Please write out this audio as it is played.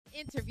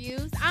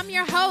Interviews. I'm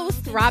your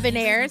host, Robin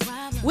Ayers,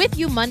 with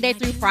you Monday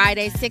through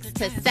Friday, 6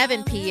 to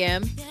 7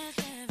 p.m.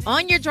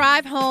 On your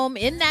drive home,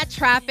 in that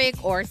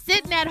traffic, or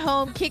sitting at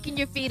home, kicking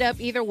your feet up.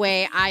 Either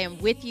way, I am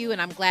with you,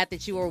 and I'm glad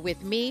that you are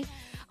with me.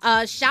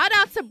 Shout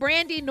out to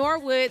Brandy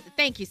Norwood.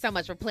 Thank you so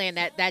much for playing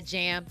that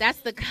jam. That's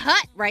the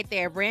cut right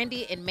there,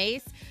 Brandy and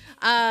Mace.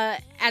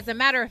 As a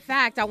matter of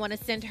fact, I want to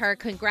send her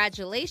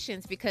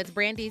congratulations because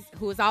Brandy,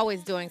 who is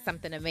always doing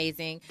something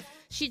amazing,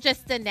 she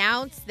just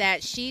announced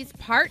that she's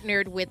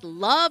partnered with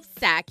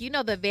Lovesac. You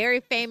know, the very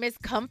famous,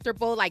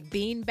 comfortable, like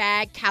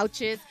beanbag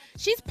couches.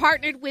 She's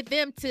partnered with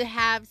them to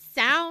have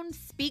sound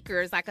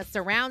speakers, like a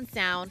surround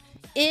sound,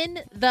 in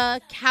the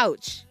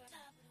couch.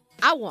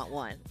 I want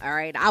one. All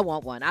right. I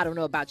want one. I don't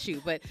know about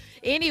you. But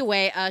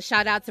anyway,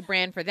 shout out to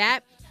Brand for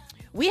that.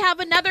 We have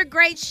another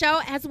great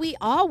show, as we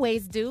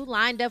always do,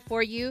 lined up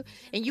for you.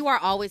 And you are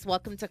always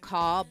welcome to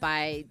call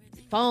by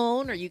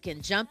phone, or you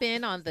can jump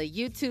in on the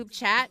YouTube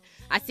chat.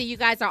 I see you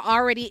guys are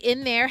already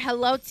in there.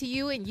 Hello to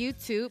you in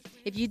YouTube.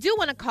 If you do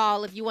want to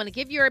call, if you want to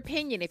give your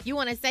opinion, if you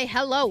want to say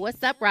hello,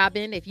 what's up,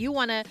 Robin? If you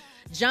want to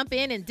jump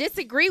in and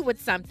disagree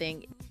with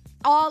something,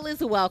 all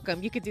is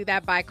welcome. You could do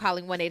that by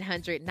calling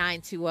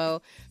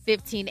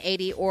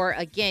 1-800-920-1580. Or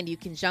again, you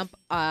can jump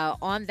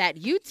on that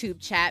YouTube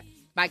chat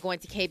by going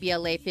to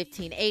KBLA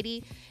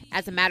 1580.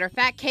 As a matter of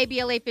fact,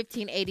 KBLA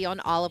 1580 on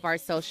all of our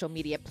social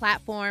media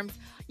platforms.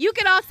 You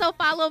can also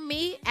follow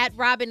me at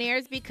Robin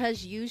Ayers,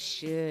 because you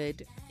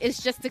should.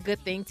 It's just a good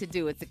thing to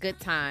do. It's a good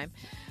time.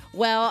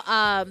 Well,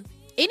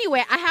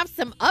 anyway, I have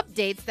some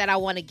updates that I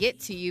want to get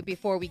to you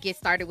before we get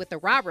started with the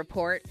Raw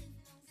Report.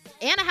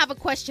 And I have a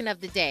question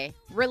of the day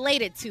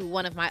related to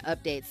one of my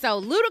updates.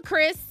 So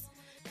Ludacris,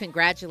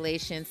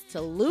 congratulations to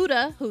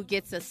Luda, who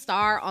gets a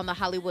star on the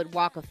Hollywood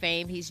Walk of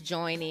Fame. He's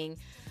joining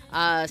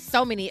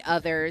so many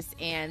others,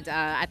 and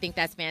I think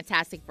that's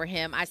fantastic for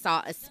him. I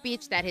saw a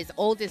speech that his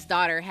oldest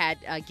daughter had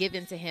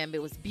given to him.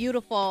 It was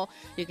beautiful.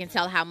 You can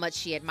tell how much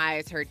she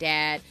admires her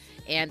dad,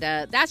 and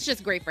that's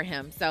just great for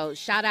him. So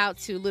shout out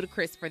to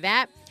Ludacris for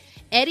that.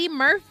 Eddie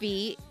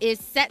Murphy is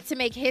set to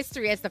make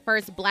history as the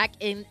first black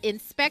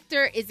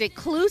inspector. Is it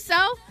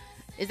Clouseau?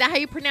 Is that how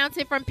you pronounce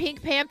it, from Pink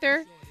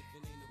Panther?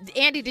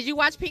 Andy, did you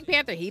watch Pink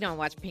Panther? He don't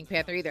watch Pink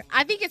Panther either.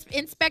 I think it's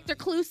Inspector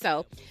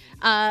Clouseau.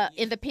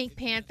 In the Pink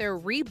Panther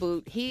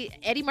reboot,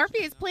 Eddie Murphy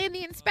is playing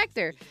the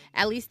inspector.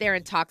 At least they're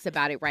in talks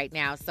about it right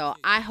now. So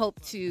I hope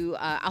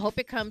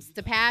it comes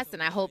to pass,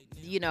 and I hope,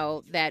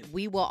 that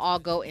we will all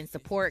go and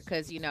support,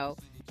 because,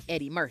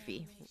 Eddie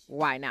Murphy.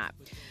 Why not?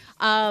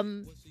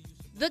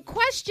 The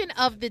question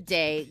of the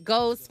day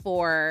goes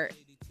for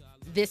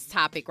this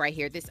topic right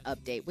here, this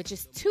update, which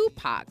is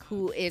Tupac,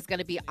 who is going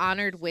to be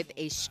honored with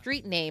a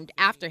street named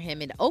after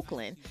him in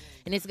Oakland,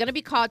 and it's going to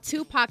be called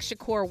Tupac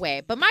Shakur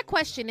Way. But my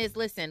question is,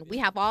 listen, we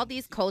have all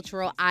these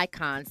cultural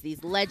icons,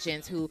 these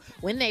legends who,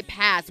 when they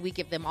pass, we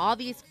give them all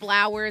these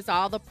flowers,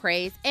 all the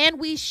praise, and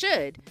we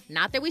should.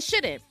 Not that we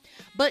shouldn't,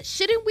 but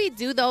shouldn't we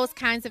do those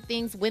kinds of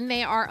things when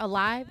they are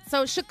alive?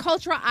 So should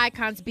cultural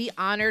icons be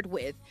honored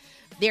with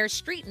their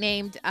street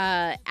named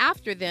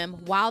after them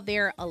while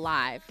they're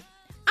alive?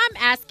 I'm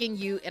asking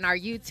you in our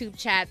YouTube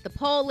chat. The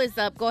poll is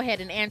up. Go ahead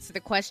and answer the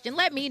question.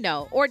 Let me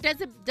know. Or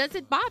does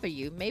it bother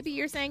you? Maybe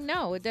you're saying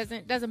no, it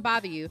doesn't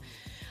bother you.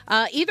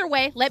 Either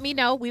way, let me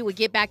know. We will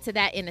get back to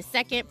that in a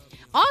second.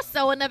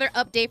 Also, another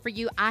update for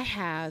you. I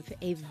have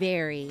a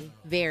very,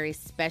 very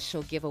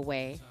special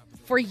giveaway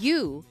for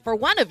you, for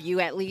one of you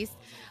at least.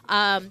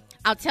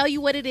 I'll tell you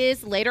what it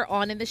is later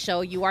on in the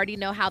show. You already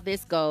know how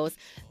this goes.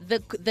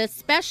 The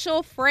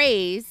special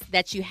phrase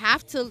that you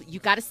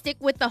got to stick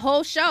with the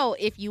whole show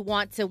if you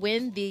want to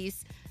win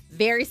these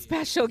very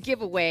special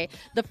giveaway.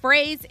 The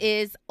phrase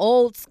is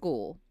old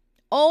school.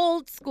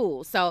 Old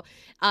school. So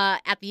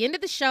at the end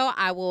of the show,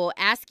 I will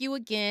ask you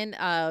again.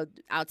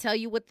 I'll tell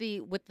you what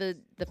the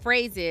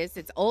phrase is.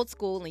 It's old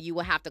school, and you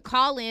will have to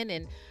call in,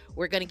 and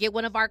we're going to get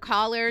one of our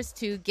callers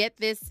to get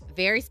this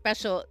very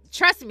special.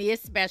 Trust me,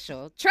 it's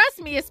special.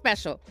 Trust me, it's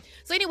special.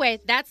 So anyway,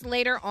 that's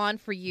later on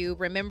for you.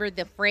 Remember,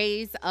 the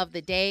phrase of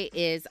the day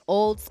is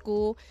old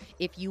school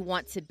if you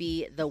want to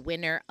be the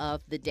winner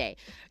of the day.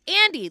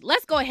 Andy,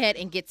 let's go ahead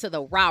and get to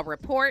the Raw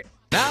Report.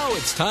 Now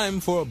it's time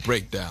for a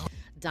breakdown.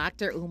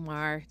 Dr.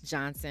 Umar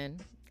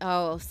Johnson.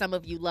 Oh, some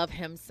of you love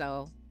him,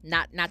 so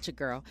not your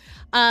girl.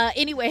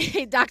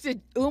 Anyway, Dr.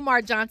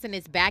 Umar Johnson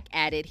is back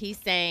at it. He's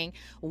saying,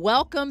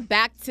 welcome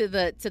back to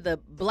the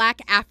Black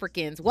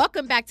Africans.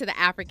 Welcome back to the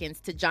Africans,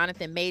 to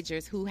Jonathan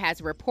Majors, who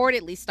has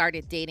reportedly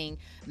started dating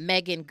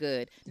Meagan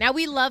Good. Now,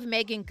 we love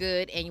Meagan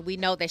Good, and we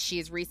know that she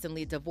is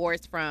recently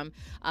divorced from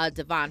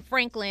Devon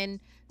Franklin,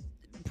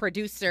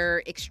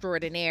 producer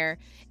extraordinaire.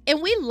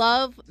 And we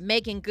love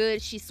Meagan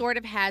Good. She sort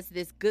of has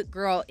this good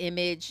girl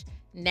image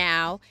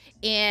now.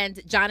 And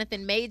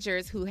Jonathan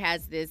Majors, who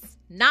has this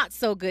not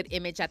so good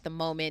image at the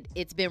moment,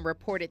 it's been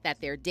reported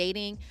that they're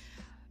dating.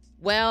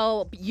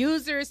 Well,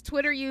 users,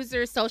 Twitter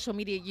users, social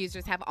media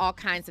users have all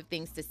kinds of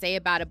things to say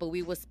about it, but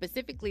we will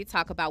specifically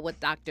talk about what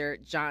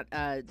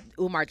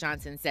Umar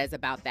Johnson says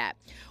about that.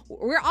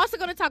 We're also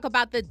going to talk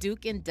about the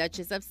Duke and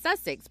Duchess of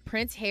Sussex,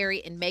 Prince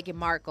Harry and Meghan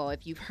Markle.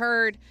 If you've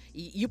heard,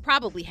 you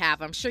probably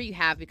have, I'm sure you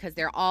have, because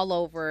they're all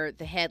over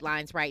the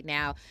headlines right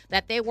now,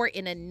 that they were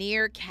in a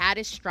near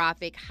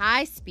catastrophic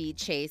high-speed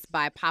chase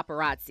by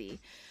paparazzi.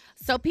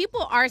 So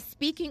people are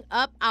speaking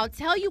up. I'll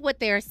tell you what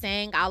they're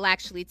saying. I'll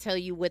actually tell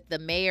you what the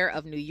mayor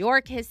of New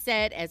York has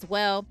said as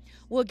well.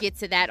 We'll get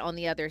to that on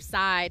the other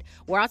side.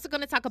 We're also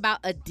going to talk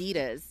about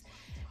Adidas.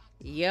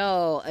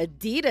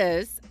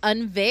 Adidas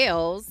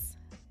unveils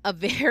a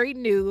very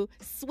new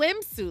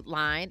swimsuit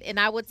line, and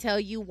I will tell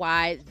you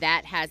why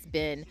that has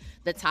been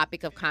the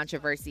topic of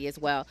controversy as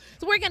well.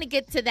 So we're going to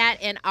get to that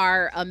and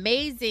our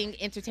amazing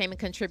entertainment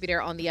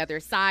contributor on the other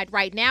side.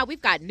 Right now, we've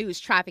got news,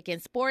 traffic,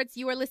 and sports.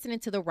 You are listening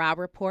to The Raw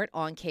Report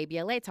on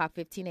KBLA Talk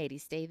 1580.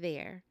 Stay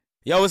there.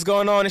 Yo, what's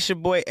going on? It's your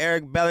boy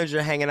Eric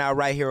Bellinger hanging out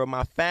right here with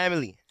my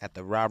family at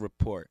The Raw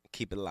Report.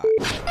 Keep it locked.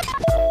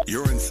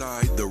 You're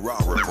inside The Raw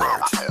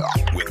Report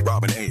with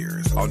Robin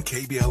Ayers on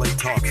KBLA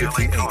Talk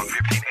 1580.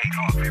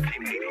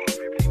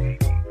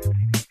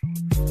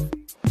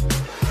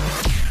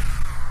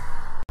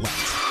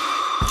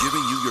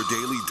 Giving you your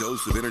daily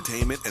dose of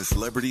entertainment and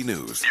celebrity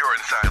news. You're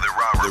inside The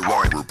Raw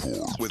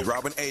Report with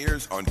Robin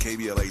Ayers on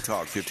KBLA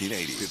Talk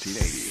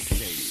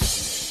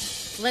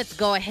 1580. Let's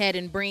go ahead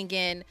and bring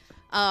in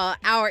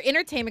our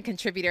entertainment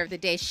contributor of the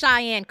day,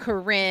 Cheyenne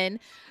Corin,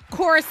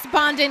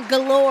 correspondent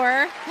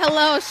galore.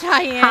 Hello,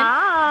 Cheyenne.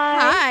 Hi.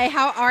 Hi,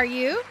 how are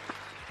you?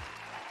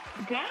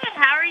 Good.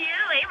 How are you?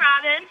 Hey,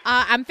 Robin.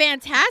 I'm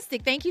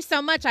fantastic. Thank you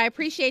so much. I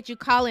appreciate you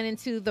calling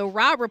into the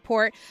Raw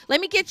Report. Let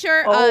me get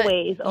your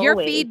your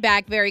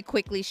feedback very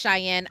quickly,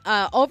 Cheyenne.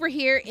 Over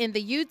here in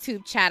the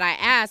YouTube chat, I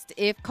asked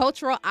if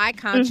cultural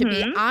icons should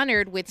be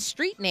honored with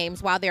street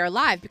names while they're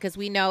alive, because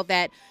we know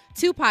that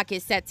Tupac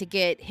is set to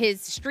get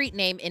his street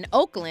name in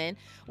Oakland,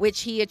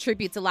 which he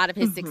attributes a lot of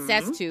his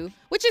success to,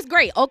 which is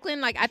great.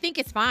 Oakland, I think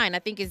it's fine. I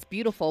think it's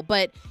beautiful,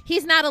 but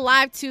he's not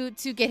alive to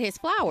get his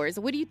flowers.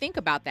 What do you think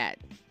about that?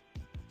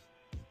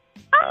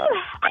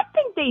 I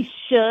think they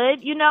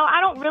should.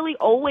 I don't really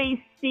always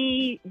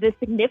see the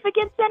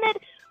significance in it,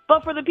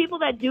 but for the people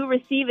that do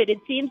receive it, it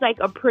seems like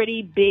a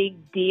pretty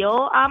big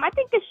deal. I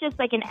think it's just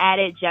like an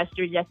added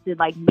gesture just to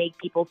make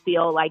people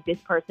feel like this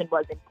person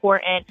was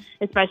important,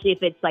 especially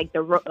if it's like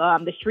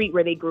the street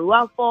where they grew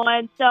up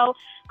on. So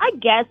I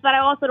guess, but I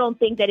also don't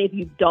think that if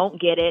you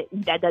don't get it,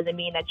 that doesn't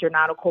mean that you're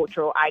not a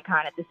cultural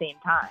icon at the same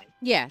time.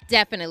 Yeah,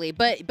 definitely.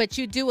 But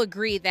you do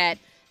agree that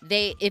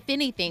they, if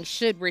anything,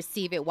 should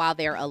receive it while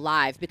they're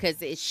alive,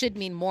 because it should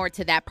mean more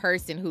to that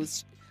person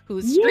whose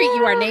street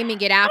you are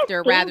naming it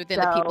after rather than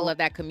the people of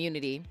that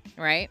community,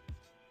 right?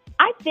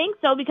 I think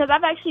so, because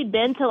I've actually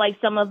been to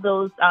some of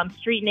those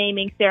street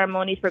naming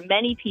ceremonies for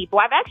many people.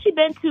 I've actually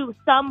been to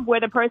some where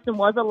the person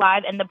was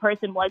alive and the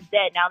person was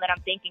dead, now that I'm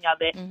thinking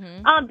of it.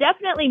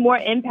 Definitely more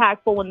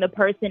impactful when the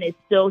person is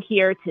still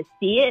here to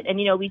see it. And,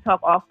 we talk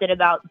often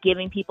about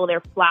giving people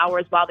their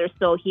flowers while they're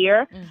still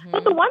here.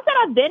 But the ones that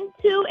I've been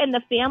to and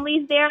the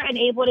families there and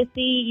able to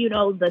see,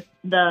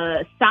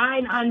 the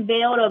sign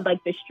unveiled of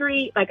the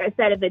street, like I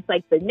said, if it's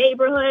the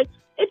neighborhood,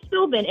 it's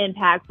still been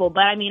impactful.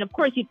 But of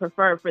course, you'd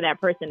prefer for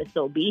that person to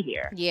still be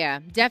here. Yeah,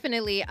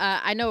 definitely.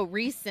 I know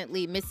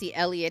recently Missy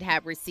Elliott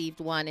had received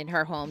one in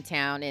her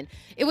hometown, and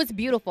it was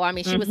beautiful.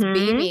 She was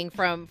beaming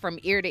from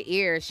ear to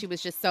ear. She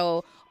was just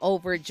so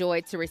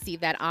overjoyed to receive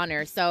that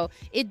honor. So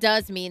it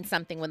does mean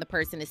something when the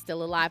person is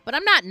still alive. But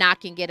I'm not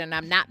knocking it, and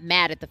I'm not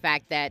mad at the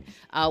fact that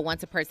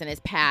once a person has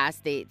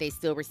passed, they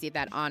still receive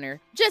that honor.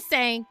 Just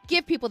saying,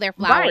 give people their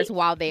flowers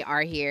while they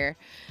are here.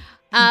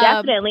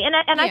 Definitely.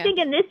 And I think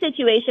in this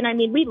situation,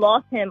 we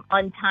lost him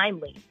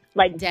untimely,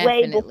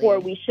 way before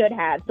we should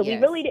have. So we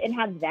really didn't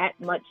have that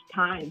much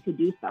time to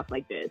do stuff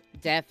like this.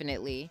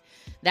 Definitely.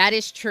 That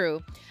is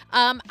true.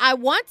 I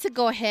want to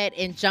go ahead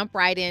and jump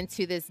right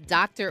into this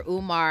Dr.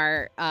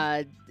 Umar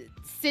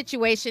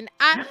situation.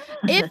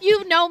 If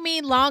you know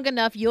me long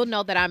enough, you'll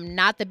know that I'm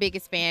not the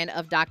biggest fan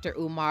of Dr.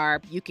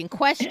 Umar. You can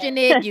question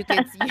it.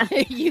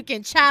 You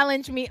can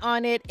challenge me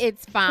on it.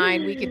 It's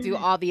fine. We can do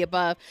all the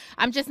above.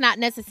 I'm just not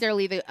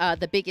necessarily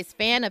the biggest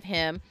fan of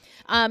him.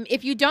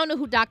 If you don't know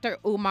who Dr.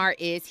 Umar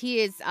is, he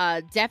is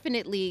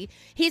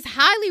he's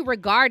highly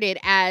regarded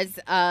as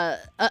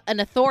an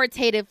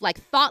authoritative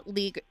thought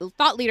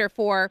leader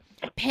for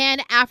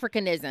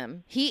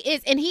Pan-Africanism.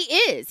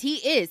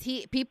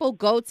 People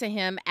go to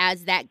him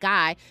as that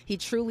guy. He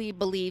truly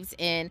believes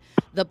in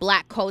the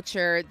Black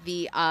culture.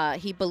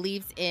 He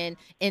believes in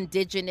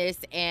indigenous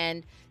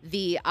and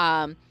the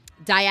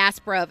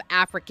diaspora of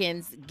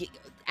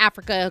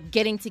Africa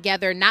getting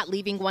together, not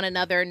leaving one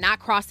another, not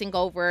crossing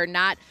over,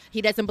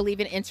 he doesn't believe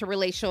in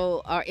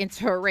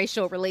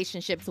interracial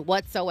relationships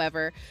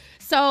whatsoever.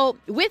 So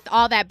with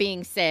all that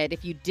being said,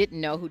 if you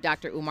didn't know who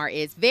Dr. Umar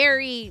is,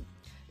 very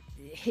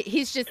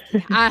he's just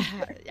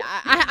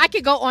I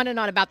could go on and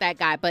on about that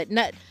guy, but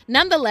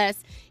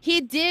nonetheless,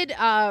 he did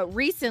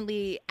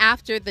recently,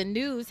 after the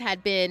news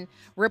had been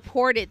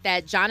reported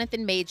that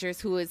Jonathan Majors,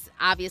 who is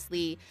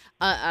obviously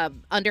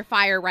under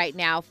fire right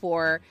now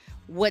for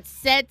what's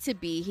said to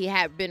be, he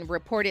had been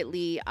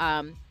reportedly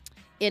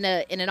in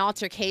an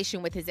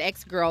altercation with his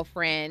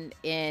ex-girlfriend,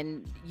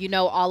 and you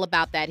know all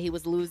about that. He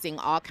was losing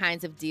all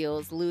kinds of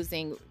deals,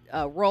 losing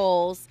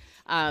roles,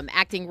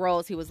 acting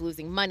roles. He was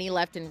losing money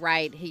left and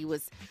right. He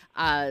was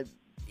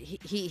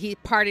he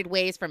parted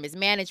ways from his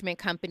management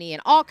company,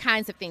 and all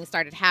kinds of things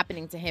started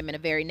happening to him in a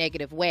very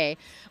negative way.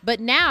 But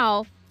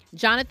now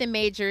Jonathan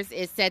Majors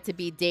is said to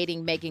be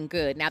dating Meagan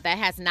Good. Now, that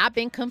has not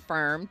been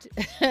confirmed,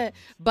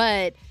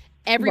 but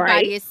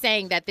everybody is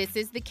saying that this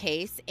is the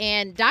case.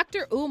 And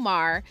Dr.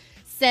 Umar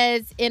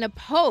says in a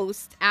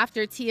post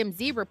after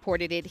TMZ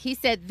reported it, he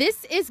said,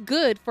 "This is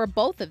good for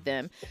both of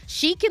them.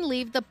 She can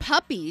leave the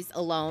puppies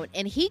alone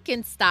and he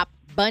can stop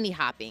bunny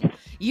hopping.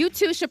 You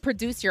two should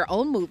produce your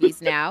own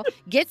movies now.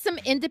 Get some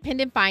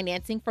independent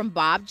financing from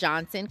Bob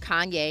Johnson,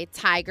 Kanye,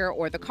 Tiger,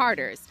 or the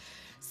Carters.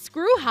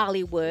 Screw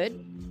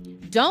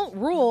Hollywood. Don't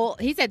rule,"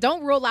 he said,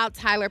 "don't rule out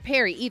Tyler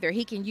Perry either.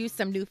 He can use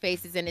some new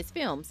faces in his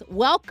films.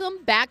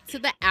 Welcome back to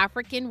the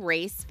African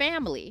race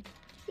family."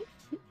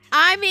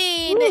 I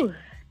mean,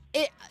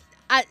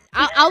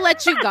 I'll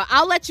let you go.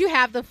 I'll let you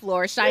have the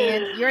floor.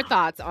 Cheyenne, your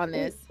thoughts on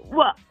this?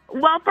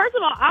 Well, first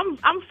of all,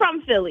 I'm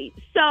from Philly,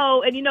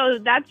 so, and you know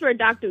that's where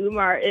Dr.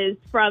 Umar is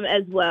from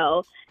as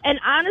well. And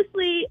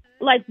honestly,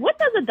 like, what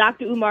does a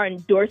Dr. Umar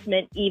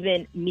endorsement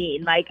even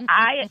mean? Like,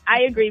 I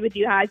agree with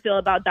you how I feel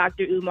about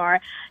Dr.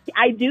 Umar.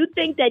 I do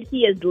think that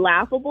he is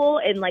laughable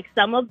in like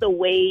some of the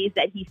ways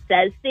that he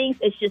says things.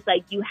 It's just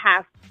like you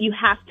have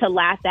to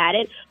laugh at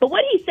it. But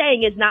what he's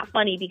saying is not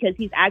funny because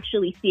he's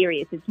actually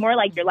serious. It's more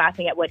like you're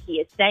laughing at what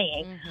he is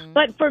saying. Mm-hmm.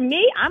 But for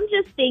me, I'm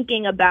just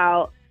thinking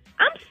about,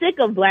 I'm sick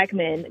of black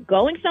men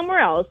going somewhere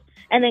else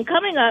and then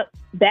coming up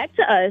back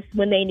to us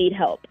when they need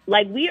help.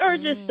 Like, we are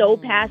just so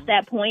past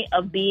that point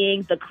of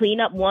being the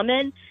cleanup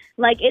woman.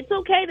 Like, it's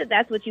okay that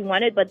that's what you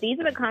wanted, but these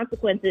are the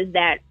consequences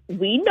that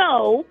we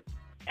know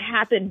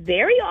happen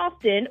very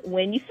often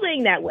when you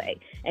swing that way.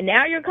 And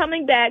now you're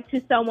coming back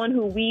to someone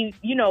who we,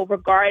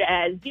 regard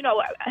as,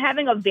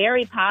 having a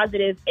very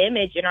positive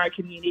image in our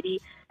community.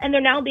 And they're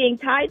now being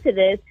tied to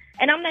this.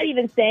 And I'm not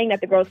even saying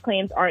that the girl's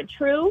claims aren't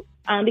true,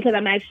 because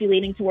I'm actually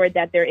leaning toward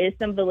that there is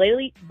some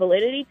validity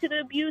to the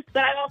abuse.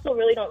 But I also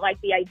really don't like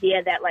the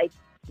idea that, like,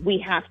 we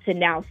have to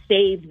now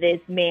save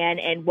this man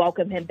and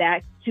welcome him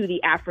back to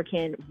the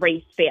African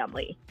race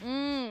family.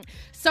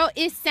 So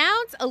it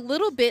sounds a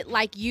little bit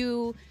like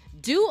you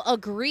do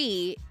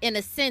agree in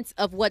a sense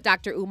of what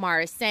Dr.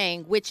 Umar is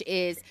saying, which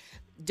is,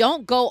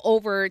 don't go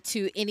over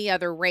to any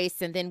other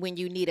race, and then when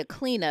you need a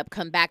cleanup,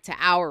 come back to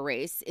our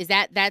race. Is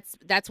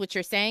that's what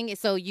you're saying?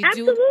 So you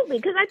absolutely,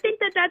 because I think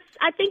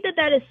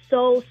that is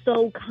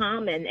so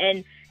common,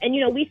 and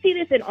we see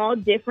this in all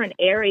different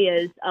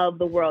areas of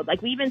the world.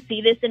 Like, we even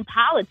see this in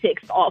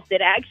politics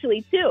often,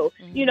 actually, too.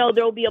 Mm-hmm.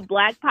 There will be a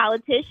black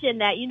politician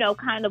that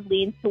kind of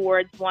leans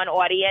towards one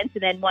audience,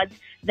 and then once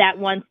that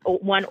one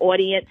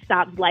audience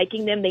stops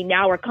liking them, they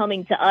now are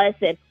coming to us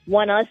and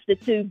want us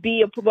to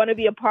be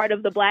a part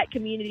of the black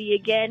community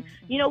again.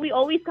 We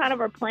always kind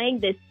of are playing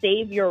this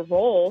savior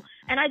role.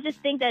 And I just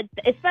think that,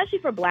 especially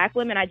for black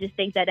women, I just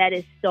think that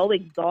is so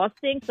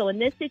exhausting. So in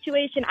this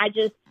situation, I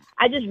just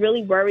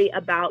really worry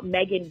about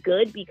Meagan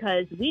Good,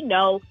 because we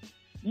know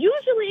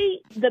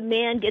usually the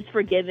man gets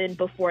forgiven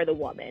before the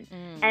woman.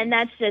 And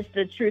that's just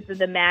the truth of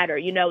the matter.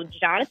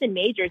 Jonathan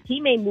Majors,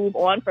 he may move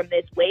on from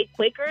this way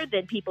quicker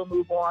than people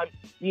move on,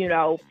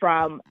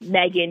 from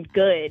Meagan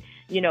Good,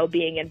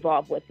 being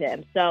involved with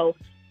him. So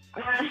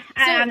I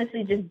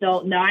honestly just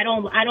don't know. I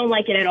don't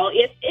like it at all.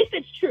 If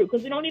it's true,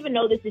 because we don't even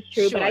know this is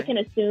true, sure. But I can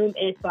assume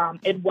if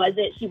it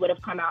wasn't, she would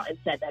have come out and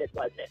said that it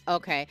wasn't.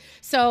 Okay.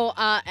 So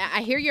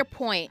I hear your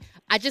point.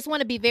 I just want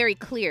to be very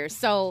clear.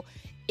 So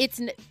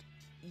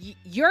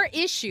your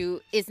issue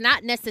is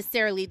not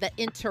necessarily the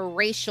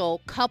interracial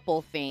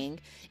couple thing.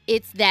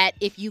 It's that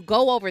if you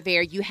go over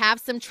there, you have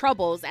some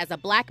troubles as a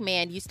black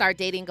man, you start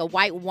dating a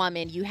white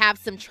woman, you have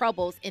some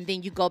troubles, and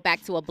then you go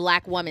back to a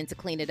black woman to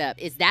clean it up.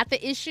 Is that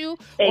the issue?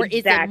 Or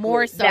is it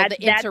more so the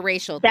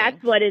interracial thing?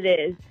 That's what it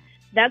is.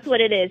 That's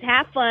what it is.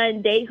 Have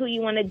fun, date who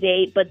you want to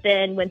date, but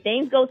then when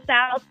things go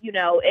south,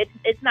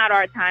 it's not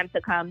our time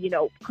to come,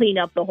 clean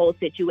up the whole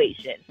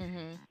situation.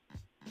 Mm-hmm.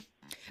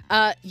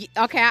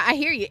 Okay, I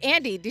hear you.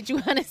 Andy, did you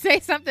want to say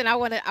something? I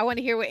want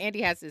to hear what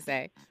Andy has to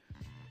say.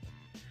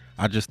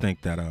 I just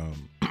think that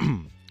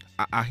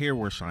I hear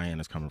where Cheyenne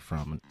is coming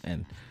from,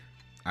 and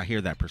I hear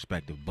that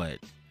perspective, but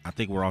I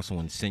think we're also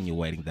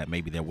insinuating that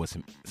maybe there was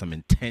some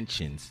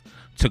intentions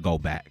to go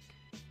back.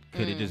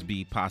 Could it just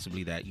be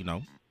possibly that,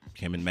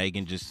 him and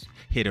Meagan just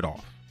hit it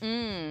off?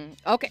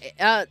 Okay.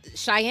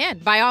 Cheyenne,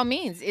 by all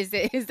means, is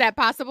that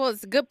possible?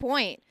 It's a good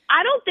point.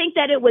 I don't think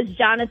that it was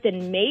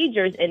Jonathan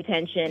Majors'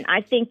 intention.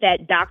 I think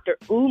that Dr.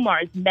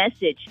 Umar's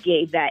message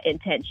gave that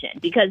intention,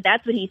 because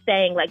that's what he's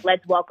saying, like,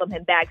 let's welcome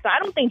him back. So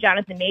I don't think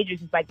Jonathan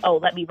Majors is like, oh,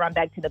 let me run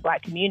back to the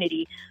Black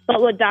community.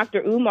 But what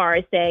Dr. Umar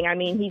is saying, I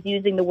mean, he's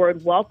using the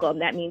word welcome.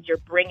 That means you're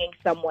bringing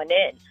someone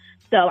in.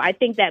 So I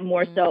think that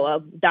more so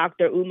of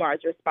Dr.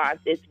 Umar's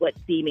response is what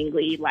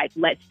seemingly like,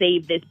 let's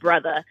save this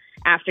brother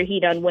after he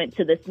done went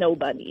to the snow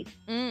bunnies.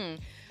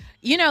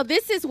 You know,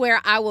 this is where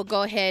I will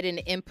go ahead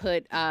and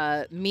input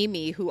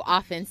Mimi, who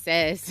often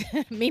says,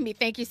 Mimi,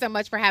 thank you so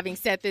much for having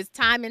said this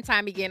time and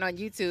time again on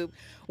YouTube,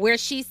 where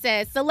she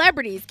says,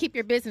 celebrities, keep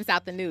your business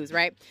out the news,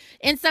 right?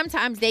 And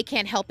sometimes they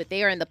can't help it.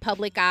 They are in the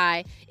public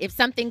eye. If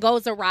something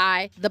goes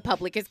awry, the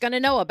public is going to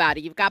know about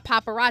it. You've got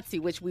paparazzi,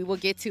 which we will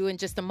get to in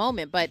just a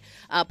moment. But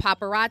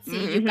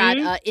paparazzi, you've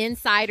got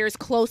insiders,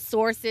 close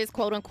sources,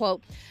 quote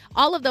unquote.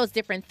 All of those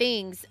different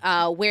things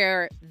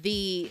where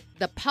the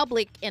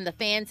public and the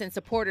fans and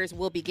supporters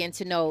will begin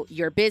to know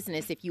your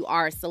business if you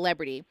are a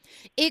celebrity.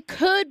 It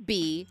could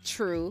be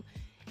true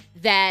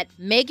that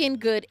Meagan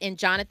Good and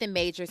Jonathan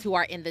Majors, who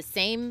are in the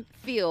same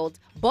field,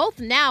 both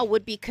now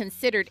would be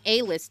considered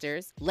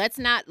A-listers. Let's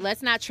not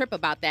trip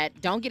about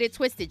that. Don't get it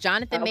twisted.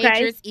 Jonathan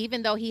Majors,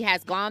 even though he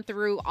has gone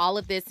through all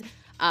of this,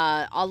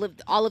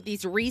 all of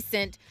these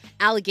recent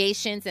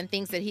allegations and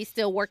things that he's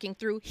still working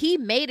through, he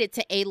made it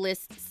to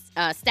A-list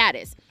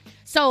status.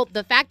 So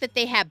the fact that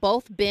they have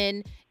both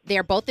been,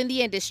 they're both in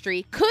the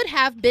industry, could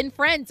have been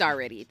friends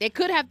already. They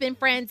could have been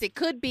friends. It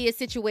could be a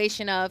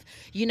situation of,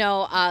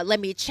 let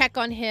me check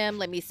on him.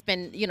 Let me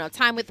spend,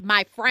 time with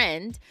my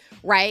friend,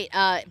 right?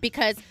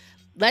 Because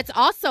let's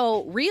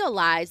also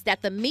realize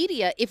that the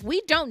media, if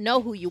we don't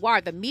know who you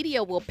are, the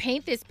media will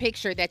paint this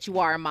picture that you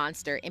are a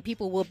monster and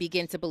people will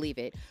begin to believe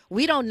it.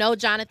 We don't know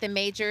Jonathan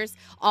Majors,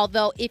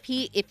 although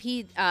he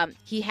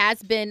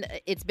has been,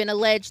 it's been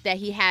alleged that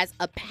he has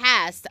a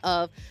past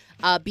of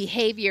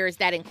behaviors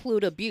that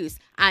include abuse.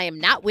 I am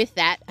not with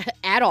that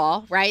at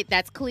all, right?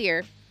 That's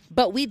clear.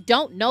 But we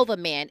don't know the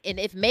man. And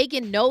if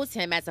Meagan knows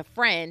him as a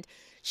friend,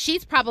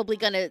 she's probably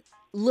going to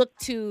look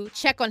to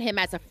check on him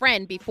as a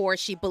friend before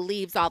she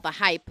believes all the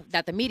hype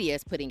that the media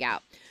is putting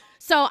out.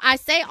 So I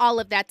say all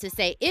of that to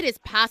say it is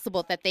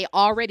possible that they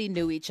already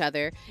knew each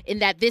other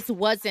and that this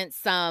wasn't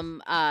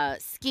some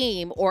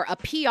scheme or a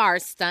PR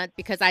stunt,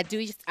 because I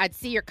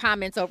see your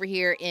comments over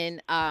here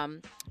in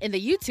the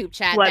YouTube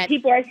chat. What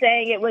people are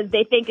saying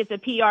they think it's a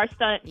PR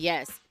stunt.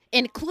 Yes,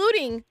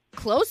 including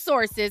close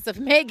sources of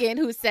Meagan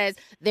who says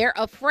they're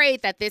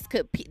afraid that this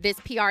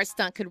PR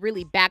stunt could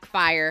really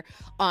backfire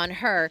on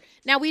her.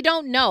 Now, we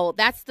don't know.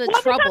 That's the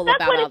trouble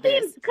about all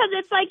this. Because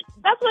it's like,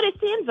 that's what it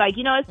seems like.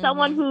 As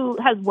someone who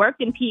has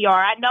worked in PR,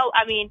 I know,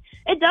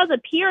 it does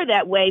appear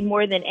that way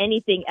more than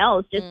anything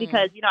else, just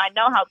because, I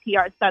know how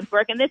PR stunts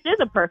work. And this is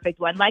a perfect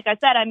one. Like I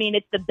said,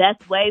 it's the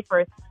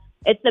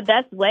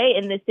best way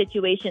in this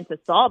situation to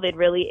solve it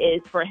really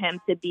is for him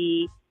to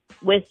be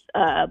with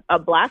a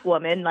Black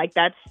woman. Like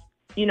that's,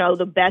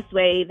 the best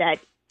way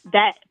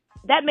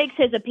that makes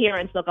his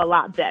appearance look a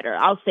lot better.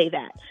 I'll say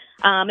that.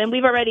 And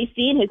we've already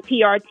seen his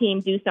PR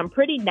team do some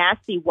pretty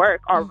nasty work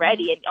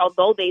already. And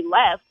although they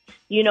left,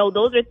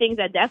 those are things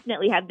that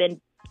definitely have been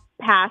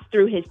passed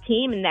through his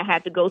team and that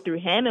had to go through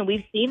him. And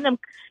we've seen them,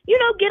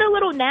 get a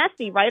little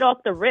nasty right off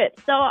the rip.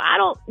 So I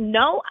don't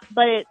know,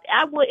 but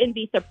I wouldn't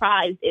be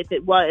surprised if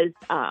it was,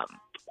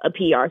 a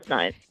PR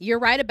stunt. You're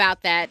right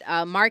about that.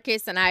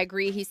 Marcus, and I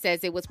agree, he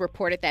says it was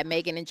reported that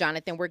Meagan and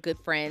Jonathan were good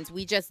friends.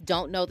 We just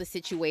don't know the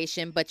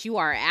situation, but you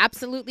are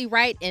absolutely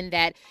right in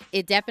that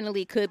it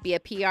definitely could be a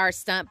PR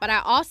stunt. But I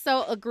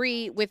also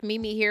agree with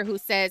Mimi here, who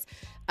says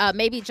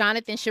maybe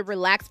Jonathan should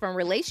relax from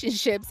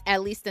relationships,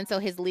 at least until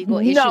his legal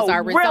issues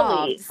are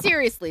resolved. Really?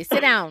 Seriously,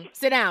 sit down,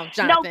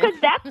 Jonathan. No, because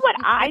that's what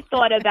I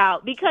thought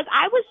about, because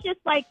I was just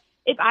like,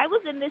 if I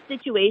was in this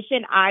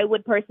situation, I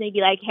would personally be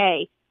like,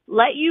 hey,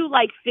 let you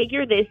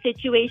figure this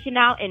situation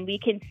out and we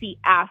can see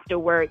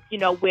afterwards,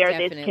 where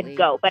this can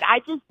go. But I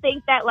just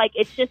think that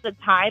it's just a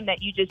time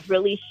that you just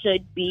really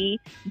should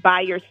be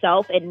by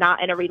yourself and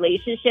not in a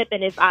relationship.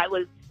 And if I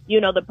was,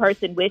 the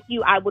person with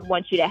you, I would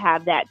want you to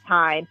have that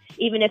time.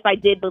 Even if I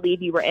did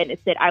believe you were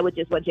innocent, I would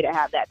just want you to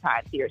have that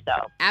time to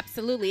yourself.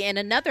 Absolutely. And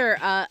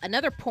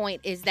another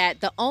point is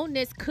that the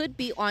onus could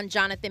be on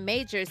Jonathan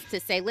Majors to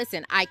say,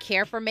 listen, I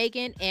care for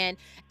Meagan, and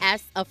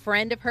as a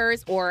friend of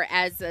hers, or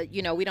as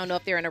we don't know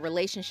if they're in a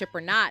relationship or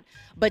not,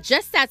 but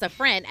just as a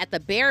friend, at the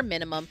bare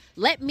minimum,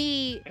 let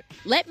me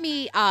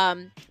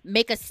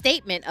make a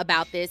statement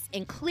about this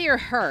and clear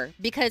her,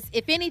 because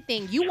if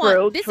anything,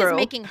 this is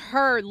making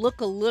her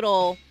look a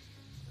little,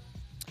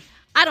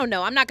 I don't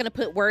know. I'm not going to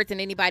put words in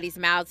anybody's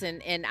mouths,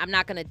 and I'm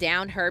not going to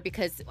down her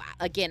because,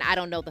 again, I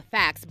don't know the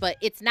facts, but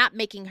it's not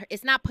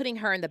putting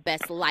her in the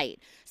best light.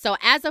 So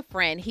as a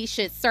friend, he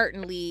should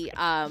certainly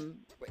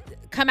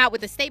come out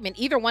with a statement.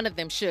 Either one of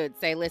them should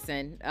say,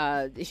 listen,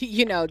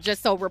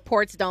 just so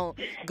reports don't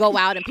go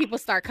out and people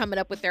start coming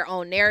up with their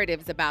own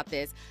narratives about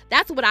this.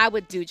 That's what I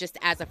would do just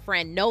as a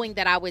friend, knowing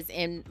that I was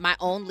in my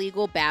own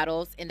legal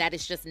battles and that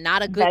it's just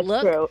not a good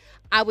look. True.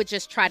 I would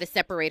just try to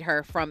separate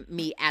her from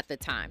me at the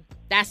time.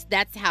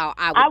 That's how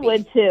I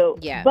would be. Too.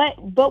 Yeah.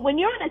 But when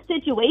you're in a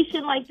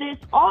situation like this,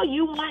 all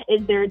you want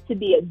is there to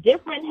be a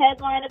different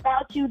headline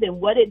about you than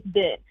what it's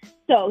been.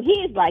 So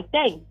he's like,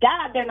 thank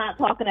God they're not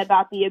talking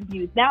about the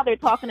abuse. Now they're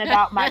talking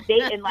about my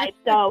dating life.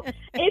 So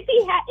if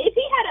he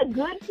had a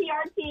good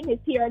PR team, his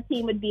PR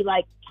team would be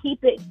like,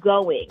 keep it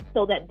going,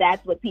 so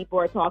that's what people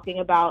are talking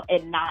about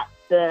and not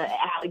the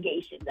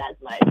allegations as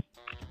much.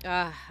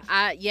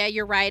 Yeah,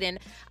 you're right. And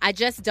I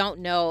just don't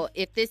know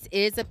if this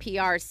is a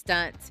PR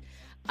stunt.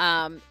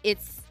 It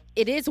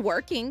is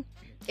working.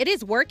 It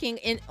is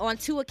working on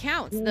two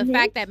accounts. Mm-hmm. The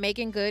fact that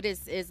Meagan Good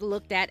is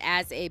looked at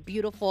as a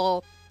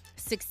beautiful,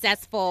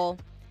 successful,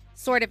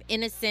 sort of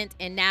innocent,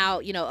 and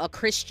now, a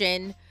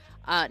Christian.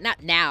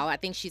 Not now. I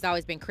think she's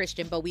always been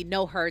Christian, but we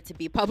know her to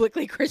be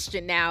publicly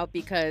Christian now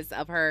because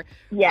of her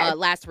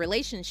last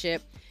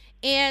relationship.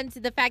 And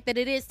the fact that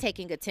it is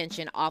taking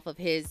attention off of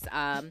his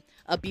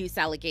abuse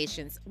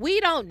allegations. We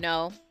don't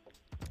know.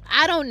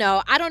 I don't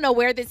know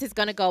where this is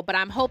going to go, but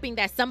I'm hoping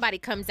that somebody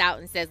comes out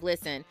and says,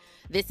 listen,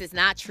 this is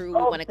not true.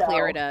 We want to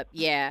clear it up.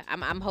 Yeah,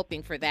 I'm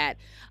hoping for that.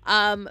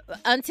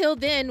 Until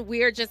then,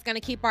 we're just going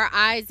to keep our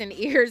eyes and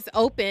ears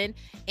open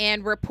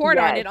and report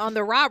on it on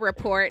the Raw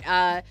Report.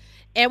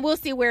 And we'll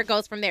see where it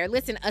goes from there.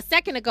 Listen, a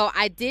second ago,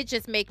 I did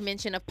just make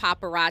mention of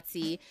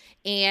paparazzi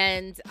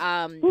and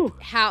how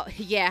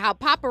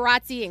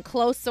paparazzi and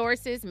close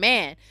sources,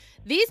 man,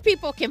 these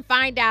people can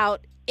find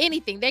out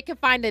anything. They can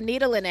find a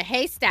needle in a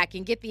haystack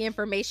and get the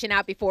information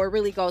out before it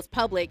really goes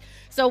public.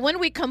 So when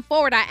we come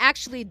forward, I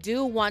actually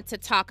do want to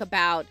talk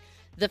about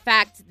the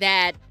fact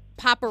that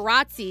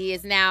paparazzi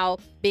is now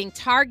being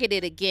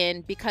targeted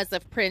again because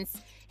of Prince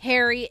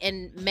Harry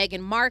and Meghan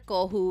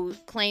Markle, who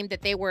claimed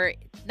that they were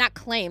not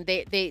claimed.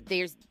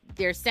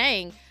 They're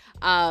saying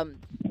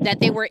that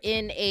they were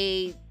in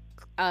a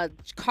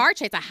car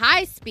chase, a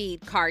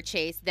high-speed car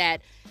chase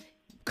that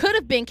could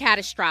have been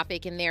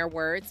catastrophic in their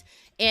words.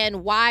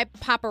 And why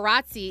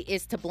paparazzi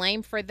is to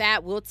blame for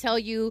that. We'll tell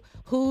you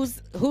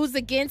who's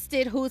against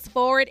it, who's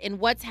for it, and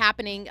what's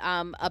happening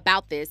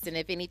about this, and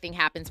if anything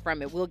happens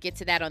from it. We'll get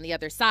to that on the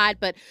other side.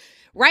 But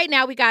right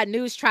now, we got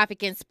news,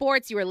 traffic, and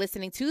sports. You are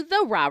listening to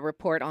The Raw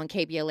Report on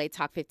KBLA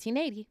Talk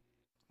 1580.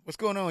 What's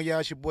going on,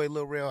 y'all? It's your boy,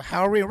 Lil Rel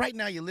Howery. Right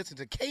now, you're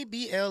listening to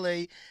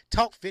KBLA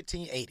Talk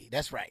 1580.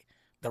 That's right.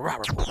 The Raw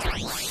Report.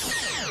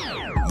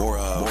 More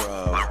of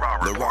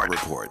The Raw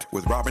Report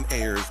with Robin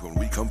Ayers when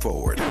we come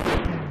forward.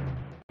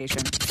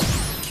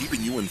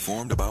 Keeping you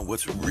informed about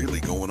what's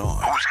really going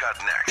on. Who's got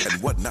next?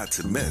 And what not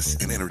to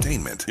miss in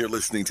entertainment. You're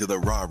listening to The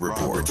Raw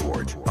Report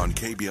on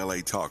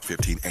KBLA Talk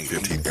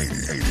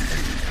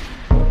 1580.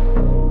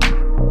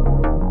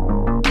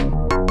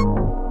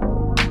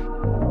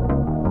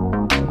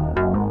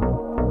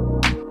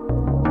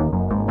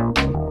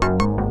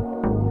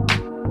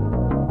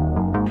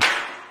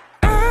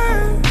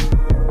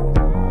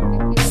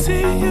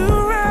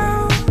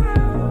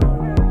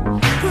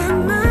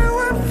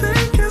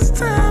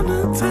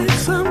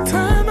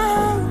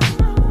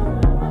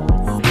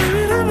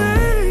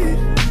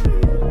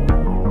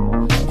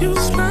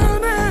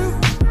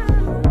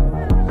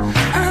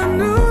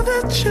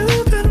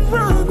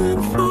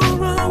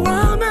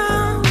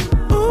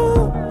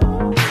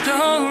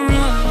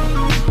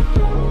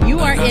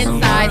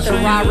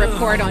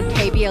 On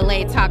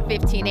KBLA Talk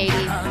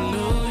 1580.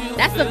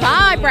 That's the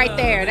vibe right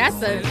there. That's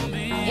the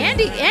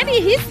Andy,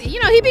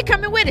 he be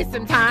coming with it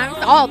sometimes,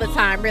 all the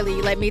time,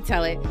 really, let me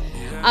tell it.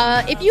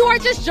 If you are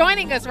just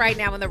joining us right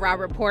now on the Raw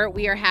Report,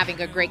 we are having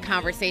a great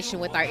conversation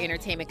with our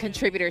entertainment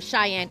contributor,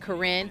 Cheyenne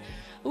Corin.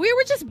 We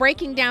were just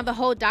breaking down the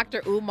whole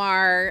Dr.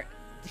 Umar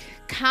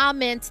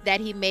comment that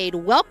he made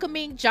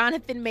welcoming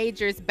Jonathan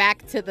Majors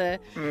back to the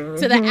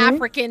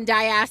African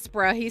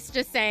diaspora. He's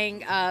just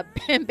saying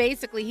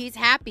basically he's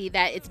happy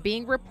that it's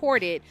being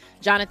reported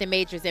Jonathan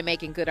Majors and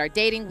Meagan Good are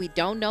dating. We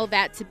don't know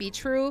that to be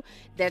true.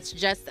 That's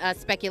just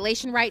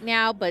speculation right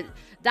now, but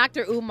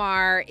Dr.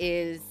 Umar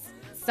is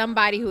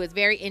somebody who is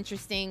very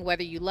interesting,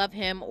 whether you love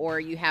him or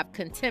you have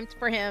contempt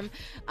for him.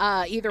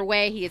 Either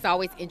way, he is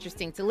always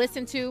interesting to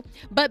listen to.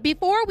 But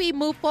before we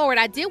move forward,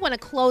 I did want to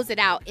close it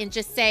out and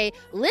just say,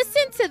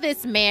 listen to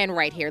this man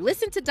right here.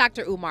 Listen to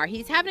Dr. Umar.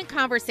 He's having a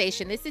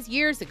conversation. This is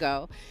years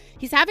ago.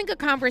 He's having a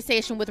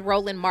conversation with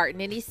Roland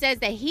Martin, and he says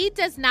that he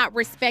does not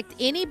respect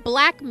any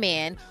black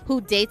man who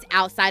dates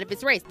outside of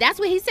his race. That's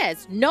what he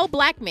says. No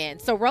black man.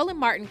 So Roland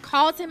Martin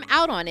calls him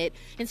out on it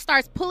and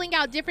starts pulling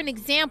out different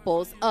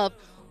examples of,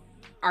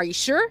 are you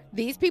sure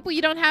these people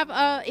you don't have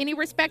any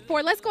respect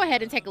for? Let's go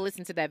ahead and take a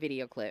listen to that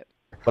video clip.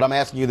 But I'm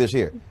asking you this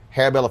here.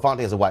 Harry Belafonte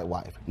has a white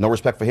wife. No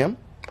respect for him?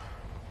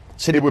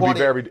 It would be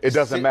very, it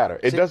doesn't matter.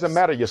 It doesn't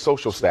matter your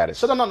social status.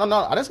 So no.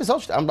 I didn't say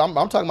social. I'm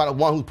talking about the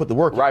one who put the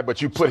work in. Right,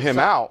 but you put him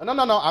out.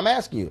 No. I'm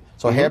asking you.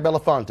 So Harry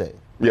Belafonte.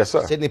 Yes,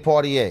 sir. Sidney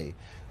Poitier,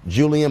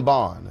 Julian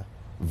Bond,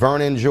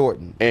 Vernon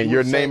Jordan. And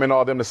you're naming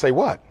all them to say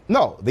what?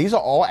 No, these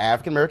are all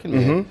African-American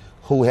men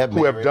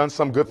who have done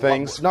some good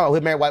things. No,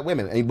 who married white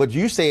women. But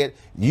you said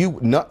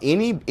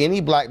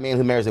any black man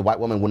who marries a white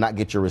woman will not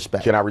get your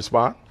respect. Can I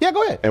respond? Yeah,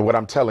 go ahead. And what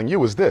I'm telling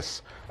you is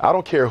this. I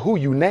don't care who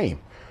you name.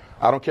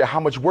 I don't care how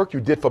much work you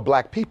did for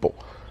black people.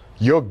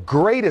 Your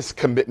greatest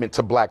commitment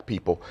to black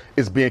people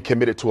is being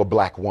committed to a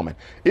black woman.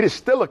 It is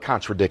still a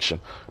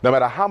contradiction. No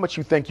matter how much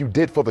you think you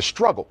did for the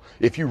struggle,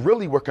 if you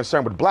really were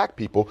concerned with black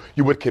people,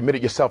 you would have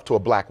committed yourself to a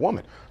black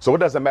woman. So it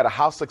doesn't matter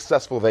how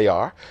successful they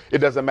are. It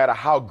doesn't matter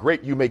how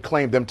great you may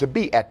claim them to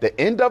be. At the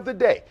end of the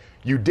day,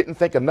 you didn't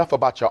think enough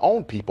about your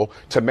own people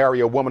to marry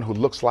a woman who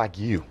looks like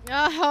you.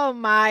 Oh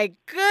my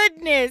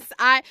goodness.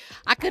 I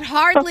could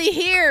hardly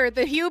hear.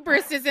 The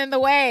hubris is in the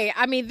way.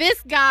 I mean,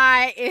 this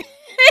guy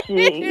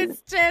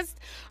is just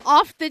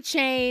off the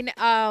chain.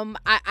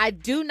 I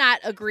do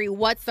not agree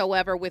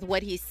whatsoever with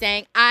what he's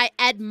saying. I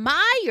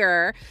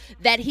admire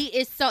that he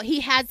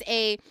has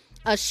a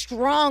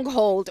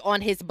stronghold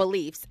on his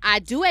beliefs. I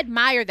do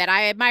admire that.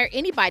 I admire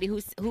anybody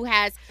who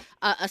has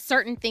a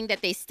certain thing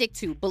that they stick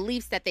to,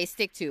 beliefs that they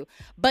stick to.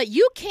 But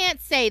you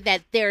can't say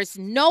that there's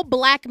no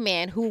black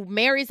man who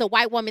marries a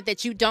white woman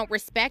that you don't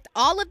respect.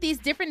 All of these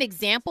different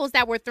examples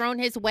that were thrown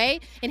his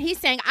way, and he's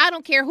saying, I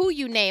don't care who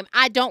you name,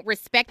 I don't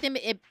respect them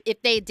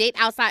if they date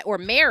outside or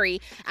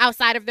marry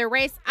outside of their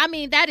race. I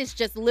mean, that is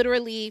just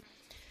literally.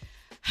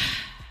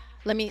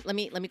 Let me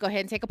go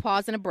ahead and take a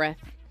pause and a breath.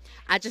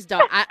 I just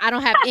don't. I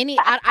don't have any.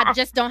 I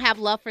just don't have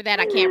love for that.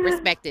 I can't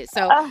respect it.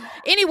 So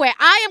anyway,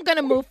 I am going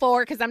to move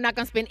forward because I'm not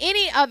going to spend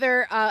any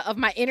other of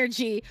my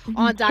energy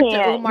on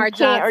Dr. Umar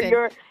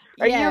Johnson.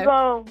 Or you're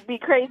going to be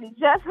crazy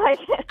just like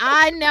him.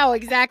 I know,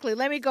 exactly.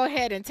 Let me go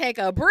ahead and take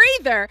a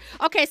breather.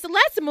 Okay, so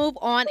let's move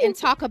on and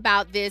talk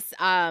about this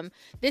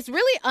this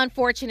really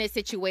unfortunate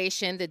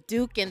situation, the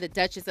Duke and the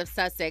Duchess of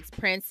Sussex,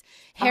 Prince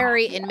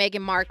Harry and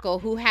Meghan Markle,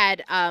 who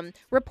had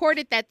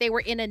reported that they were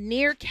in a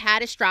near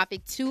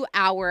catastrophic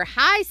 2-hour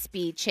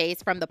high-speed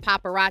chase from the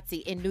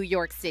paparazzi in New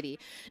York City.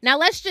 Now,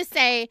 let's just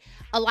say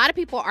a lot of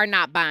people are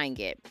not buying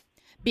it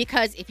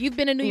because if you've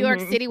been in New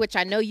York City, which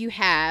I know you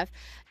have,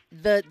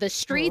 the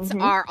streets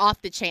are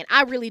off the chain.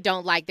 I really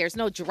don't like. There's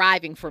no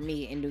driving for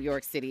me in New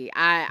York City.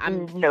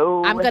 I'm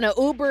gonna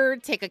Uber,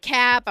 take a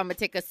cab. I'm gonna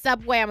take a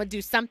subway. I'm gonna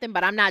do something,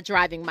 but I'm not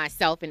driving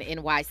myself in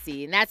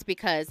NYC, and that's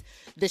because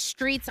the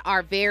streets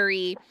are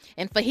very.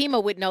 And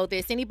Fahima would know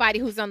this. Anybody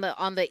who's on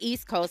the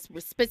East Coast,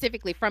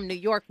 specifically from New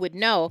York, would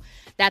know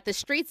that the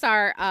streets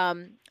are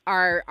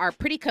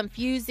pretty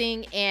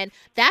confusing, and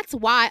that's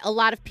why a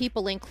lot of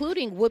people,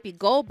 including Whoopi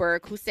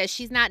Goldberg, who says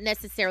she's not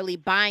necessarily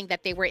buying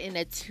that they were in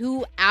a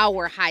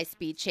 2-hour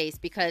high-speed chase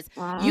because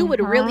you would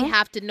really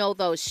have to know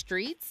those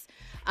streets.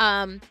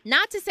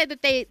 Not to say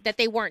that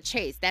they weren't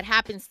chased. That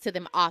happens to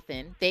them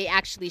often. They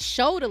actually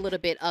showed a little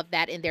bit of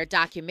that in their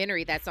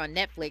documentary that's on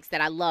Netflix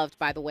that I loved,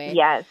 by the way.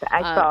 Yes,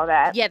 I saw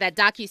that. Yeah, that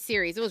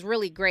docuseries. It was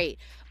really great.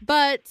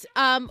 But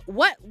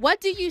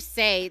what do you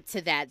say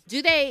to that?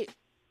 Do they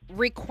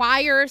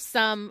require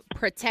some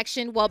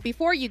protection? Well,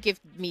 before you give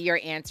me your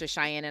answer,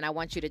 Cheyenne, and I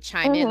want you to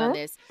chime in on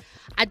this,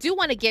 I do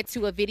want to get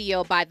to a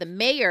video by the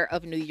mayor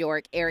of New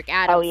York, Eric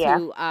Adams,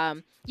 who,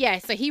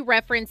 so he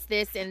referenced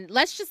this, and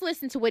let's just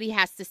listen to what he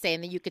has to say,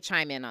 and then you could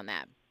chime in on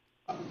that.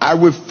 I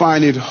would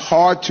find it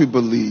hard to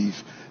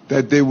believe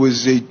that there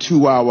was a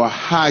 2-hour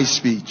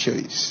high-speed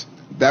chase.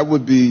 That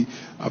would be,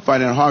 I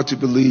find it hard to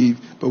believe,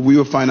 but we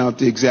will find out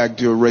the exact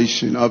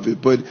duration of it.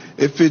 But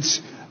if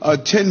it's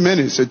 10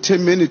 minutes, a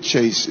 10-minute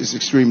chase is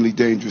extremely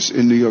dangerous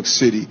in New York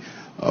City.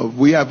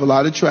 We have a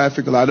lot of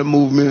traffic, a lot of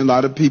movement, a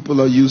lot of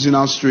people are using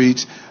our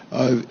streets.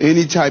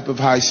 Any type of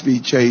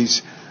high-speed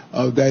chase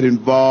that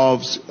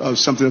involves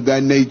something of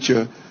that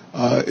nature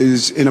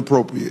is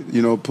inappropriate.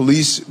 You know,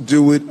 police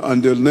do it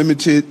under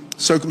limited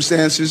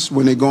circumstances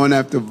when they're going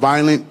after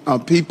violent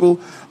people,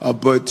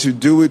 but to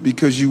do it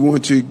because you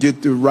want to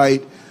get the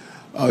right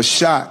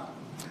shot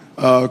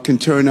can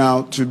turn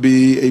out to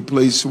be a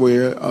place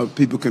where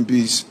people can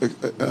be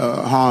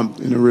harmed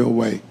in a real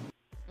way.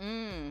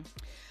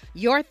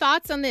 Your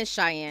thoughts on this,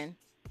 Cheyenne?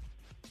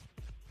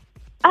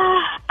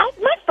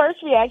 My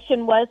first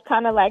reaction was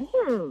kind of like,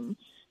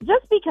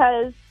 just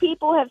because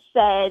people have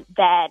said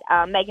that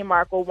Meghan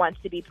Markle wants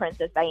to be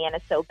Princess Diana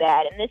so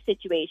bad, and this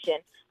situation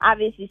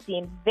obviously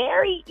seems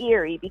very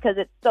eerie because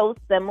it's so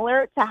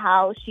similar to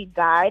how she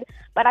died.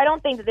 But I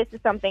don't think that this is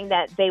something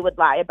that they would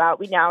lie about.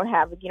 We now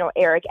have,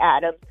 Eric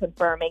Adams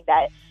confirming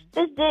that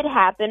this did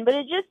happen, but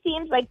it just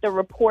seems like the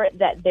report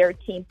that their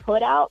team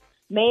put out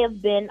may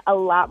have been a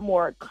lot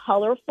more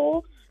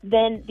colorful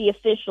than the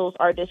officials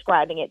are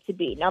describing it to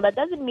be. Now, that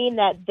doesn't mean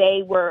that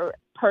they were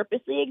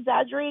purposely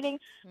exaggerating,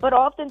 but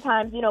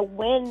oftentimes,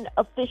 when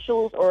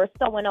officials or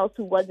someone else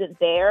who wasn't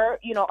there,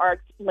 are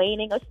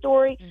explaining a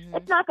story,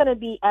 it's not going to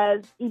be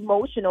as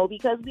emotional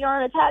because we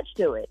aren't attached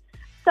to it.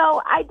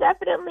 So I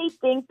definitely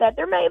think that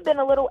there may have been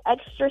a little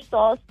extra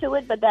sauce to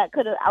it, but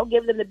I'll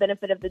give them the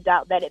benefit of the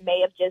doubt that it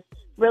may have just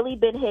really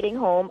been hitting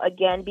home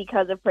again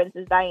because of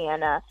Princess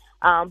Diana.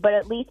 But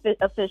at least the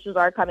officials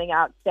are coming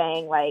out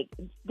saying, like,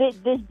 this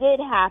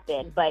did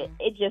happen, but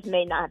it just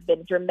may not have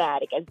been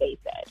dramatic as they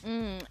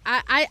said.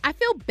 I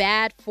feel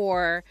bad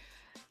for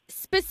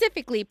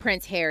specifically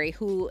Prince Harry,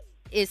 who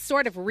is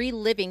sort of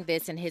reliving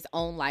this in his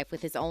own life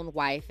with his own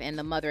wife and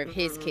the mother of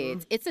his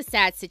kids. It's a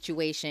sad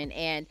situation.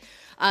 And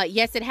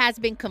yes, it has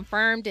been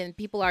confirmed and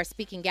people are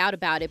speaking out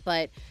about it.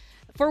 But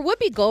for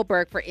Whoopi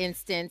Goldberg, for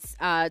instance,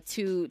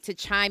 to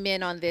chime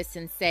in on this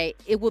and say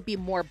it would be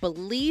more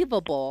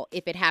believable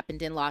if it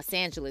happened in Los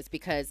Angeles,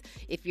 because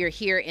if you're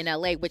here in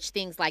LA, which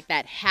things like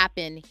that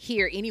happen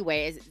here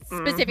anyway,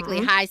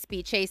 specifically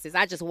high-speed chases.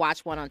 I just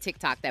watched one on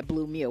TikTok that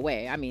blew me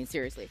away. I mean,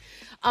 seriously.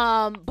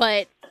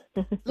 But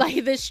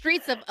like the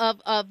streets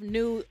of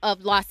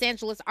Los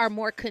Angeles are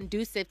more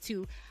conducive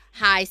to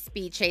high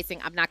speed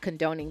chasing. I'm not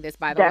condoning this,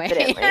 by the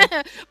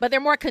way, but they're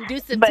more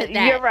conducive to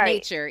that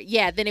nature,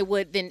 than it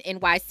would than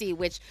NYC.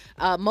 Which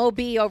Mo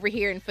B over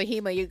here in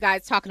Fahima, you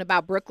guys talking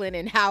about Brooklyn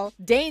and how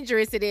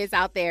dangerous it is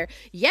out there.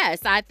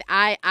 Yes,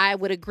 I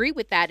would agree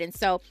with that, and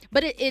so,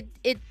 but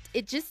it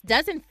just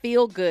doesn't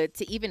feel good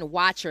to even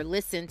watch or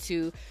listen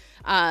to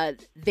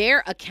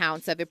their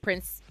accounts of it.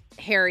 Prince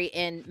Harry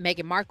and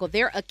Meghan Markle,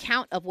 their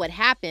account of what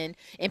happened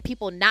and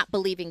people not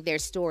believing their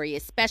story,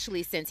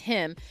 especially since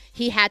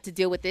he had to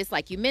deal with this,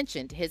 like you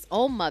mentioned, his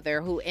own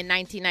mother, who in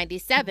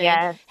 1997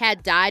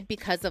 had died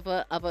because of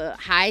a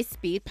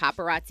high-speed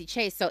paparazzi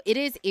chase. So it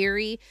is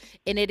eerie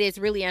and it is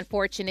really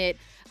unfortunate.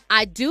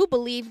 I do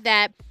believe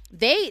that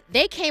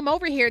they came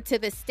over here to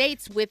the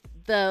States with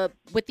the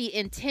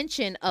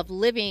intention of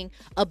living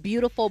a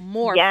beautiful,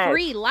 more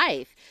free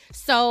life.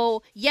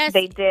 So yes,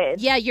 they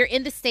did. Yeah, you're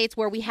in the States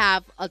where we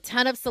have a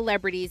ton of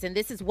celebrities, and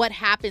this is what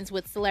happens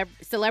with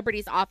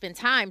celebrities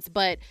oftentimes.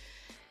 But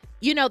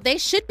you know, they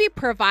should be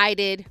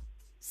provided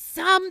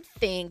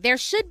something. There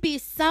should be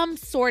some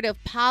sort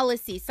of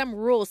policy, some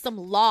rule, some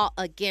law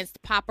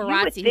against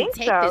paparazzi who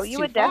take this too You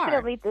would far.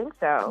 definitely think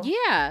so.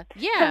 Yeah.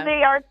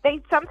 Because they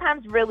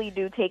sometimes really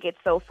do take it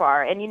so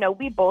far. And, you know,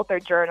 we both are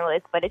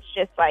journalists, but it's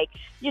just like,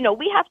 you know,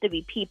 we have to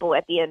be people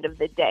at the end of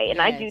the day.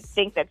 And I do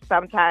think that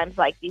sometimes,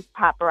 like, these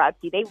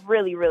paparazzi, they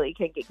really, really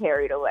can get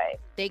carried away.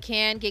 They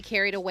can get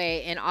carried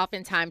away, and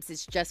oftentimes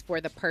it's just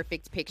for the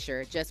perfect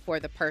picture, just for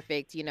the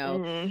perfect, you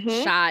know,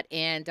 shot.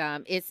 And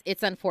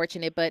it's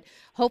unfortunate, but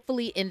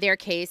hopefully in their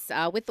case,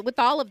 with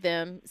all of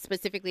them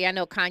specifically, I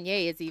know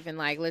Kanye is even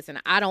like, listen,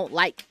 I don't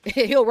like,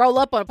 he'll roll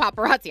up on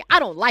paparazzi. I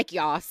don't like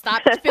y'all.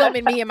 Stop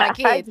filming me and my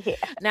kids.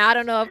 Now, I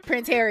don't know if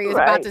Prince Harry is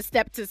about to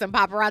step to some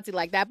paparazzi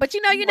like that, but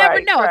you know, you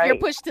never know if you're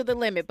pushed to the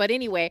limit. But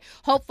anyway,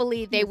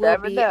 hopefully they will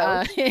be,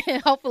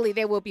 hopefully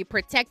they will be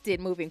protected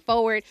moving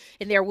forward,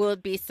 and there will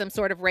be some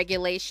sort of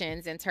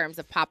regulations in terms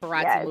of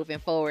paparazzi moving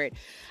forward.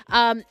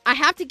 I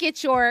have to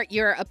get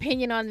your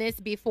opinion on this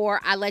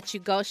before I let you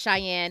go,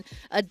 Cheyenne.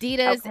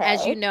 Adidas,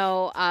 as you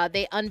know,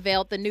 they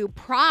unveiled the new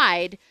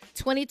Pride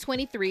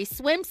 2023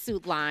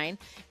 swimsuit line,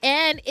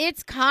 and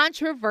it's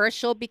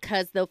controversial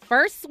because the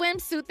first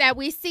swimsuit that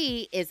we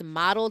see is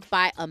modeled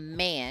by a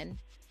man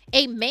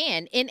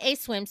in a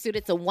swimsuit.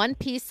 It's a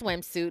one-piece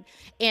swimsuit,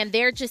 and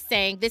they're just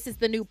saying this is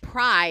the new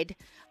Pride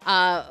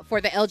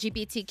for the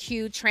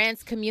LGBTQ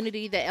trans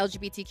community, the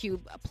LGBTQ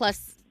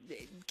plus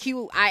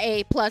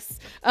QIA plus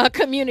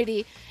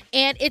community,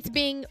 and it's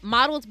being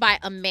modeled by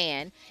a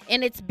man,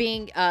 and it's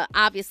being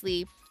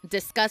obviously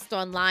discussed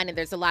online, and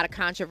there's a lot of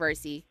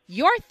controversy.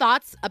 Your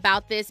thoughts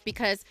about this,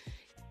 because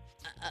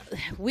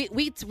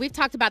we've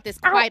talked about this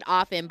quite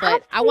often,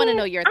 but I want to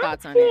know your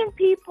thoughts on it.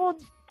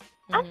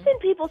 I've seen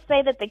people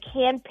say that the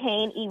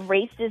campaign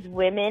erases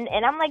women,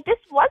 and I'm like, this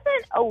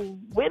wasn't a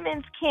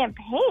women's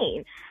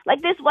campaign.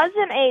 Like, this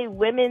wasn't a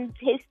Women's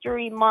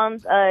History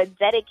Month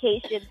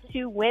dedication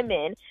to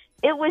women.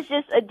 It was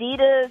just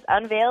Adidas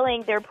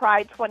unveiling their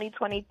Pride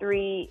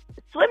 2023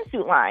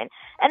 swimsuit line.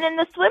 And in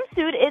the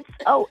swimsuit,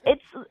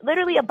 it's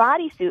literally a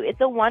bodysuit. It's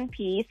a one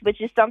piece,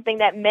 which is something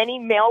that many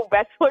male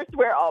wrestlers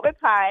wear all the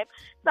time.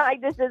 It's not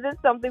like this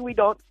isn't something we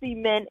don't see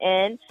men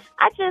in.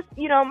 I just,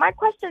 you know, my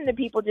question to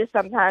people just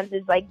sometimes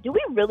is like, do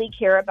we really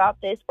care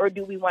about this, or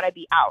do we want to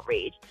be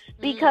outraged?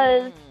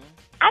 Because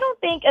I don't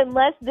think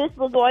unless this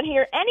was on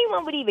here,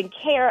 anyone would even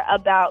care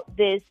about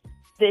this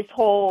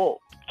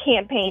whole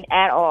campaign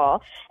at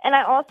all. And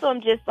I also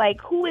am just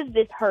like, who is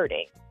this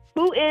hurting?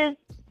 Who is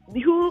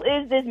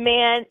this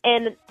man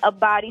in a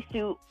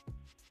bodysuit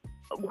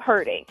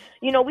hurting?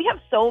 You know, we have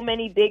so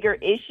many bigger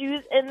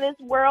issues in this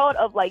world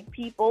of like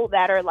people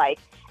that are like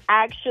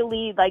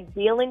actually like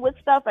dealing with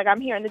stuff. Like,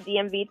 I'm here in the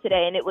DMV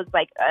today, and it was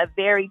like a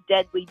very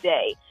deadly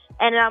day.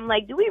 And I'm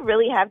like, do we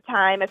really have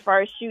time as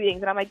far as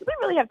shootings? And I'm like, do we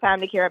really have time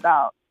to care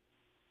about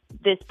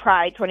this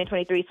Pride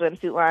 2023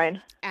 swimsuit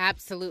line?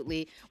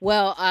 Absolutely.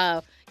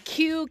 Well,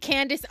 cue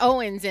Candace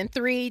Owens in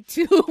 3,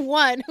 2,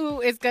 1,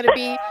 who is going to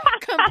be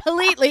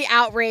completely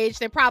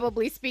outraged and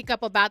probably speak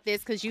up about this,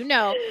 because, you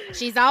know,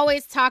 she's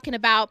always talking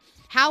about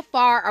how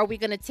far are we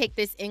going to take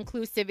this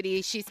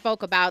inclusivity. She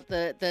spoke about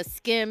the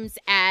Skims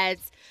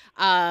ads.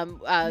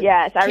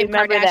 Yes, I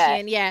remember Kardashian,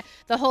 that. Yeah,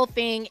 the whole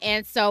thing.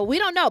 And so we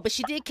don't know, but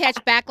she did catch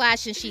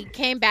backlash, and she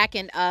came back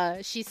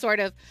and she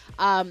sort of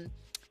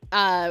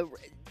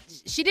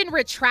she didn't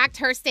retract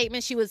her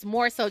statement. She was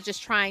more so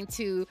just trying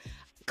to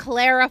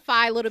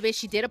clarify a little bit.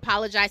 She did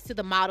apologize to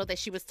the model that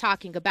she was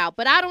talking about,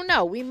 but I don't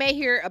know. We may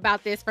hear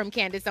about this from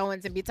Candace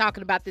Owens and be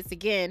talking about this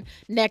again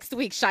next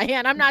week,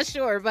 Cheyenne. I'm not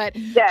sure, but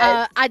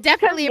I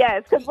definitely...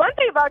 Yes, because one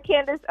thing about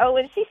Candace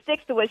Owens, she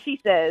sticks to what she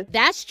says.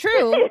 That's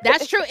true.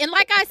 That's true. And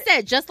like I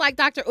said, just like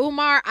Dr.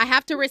 Umar, I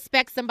have to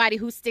respect somebody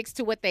who sticks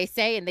to what they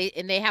say and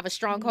they have a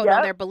strong hold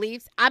on their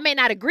beliefs. I may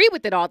not agree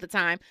with it all the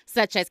time,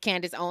 such as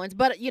Candace Owens,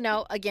 but, you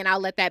know, again, I'll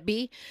let that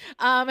be.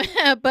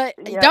 But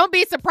don't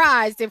be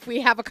surprised if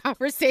we have a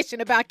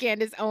conversation about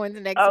Candace Owens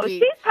next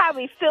week. She's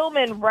probably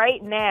filming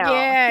right now.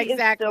 Yeah, she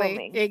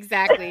exactly.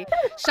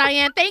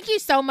 Cheyenne, thank you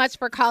so much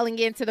for calling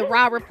in to the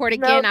Raw Report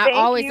again. I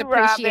always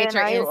appreciate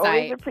your insight. I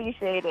always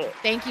appreciate it.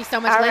 Thank you so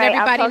much.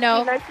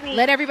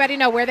 Let everybody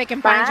know where they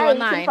can find you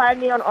online. You can find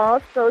me on all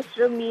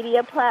social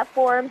media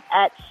platforms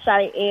at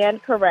Cheyenne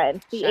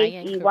Corin.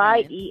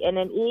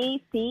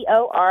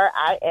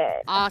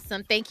 CHEYENNECORIN.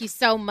 Awesome. Thank you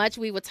so much.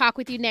 We will talk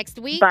with you next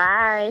week.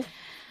 Bye.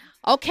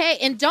 Okay,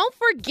 and don't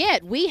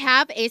forget, we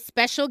have a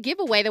special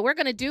giveaway that we're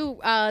going to do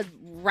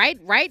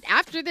right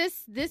after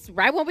this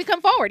right when we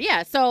come forward.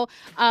 Yeah, so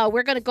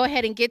we're going to go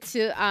ahead and get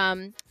to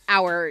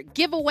our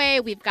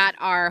giveaway. We've got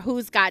our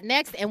Who's Got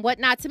Next and what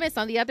not to miss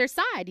on the other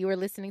side. You are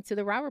listening to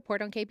The Raw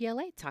Report on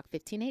KBLA Talk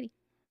 1580.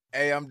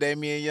 Hey, I'm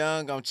Damian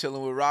Young. I'm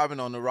chilling with Robin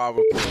on The Raw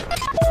Report.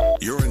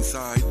 You're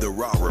inside The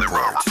Raw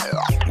Report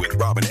with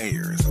Robin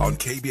Ayers on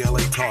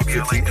KBLA Talk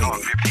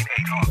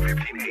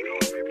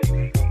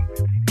 1580.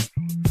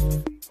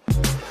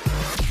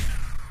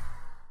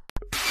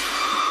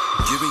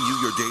 Giving you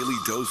your daily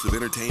dose of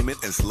entertainment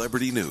and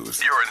celebrity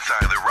news. You're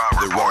inside The Raw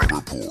Report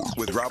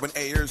with Robin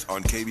Ayers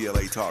on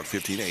KBLA Talk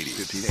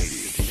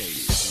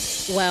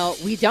 1580. Well,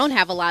 we don't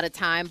have a lot of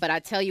time, but I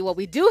tell you what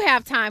we do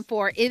have time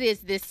for. It is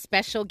this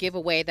special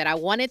giveaway that I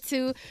wanted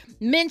to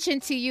mention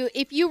to you.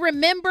 If you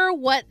remember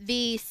what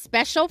the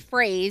special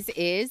phrase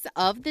is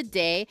of the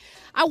day,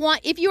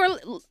 if you are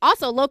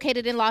also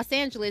located in Los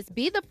Angeles,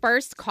 be the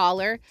first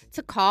caller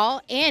to call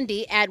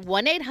Andy at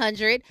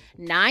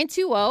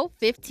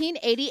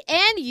 1-800-920-1580,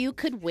 and you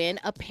could win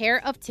a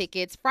pair of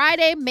tickets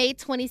Friday, May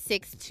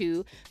 26th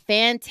to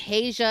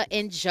Fantasia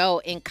and Joe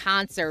in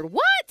concert.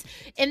 What?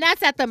 And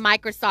that's at the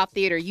Microsoft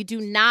Theater. You do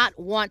not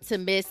want to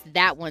miss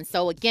that one.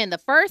 So again, the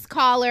first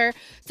caller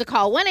to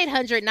call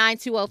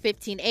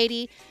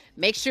 1-800-920-1580.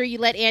 Make sure you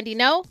let Andy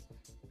know.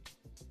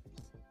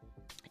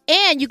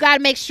 And you got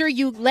to make sure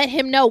you let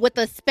him know what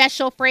the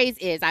special phrase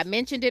is. I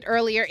mentioned it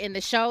earlier in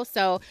the show,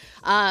 so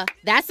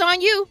that's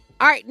on you.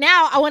 All right,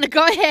 now I want to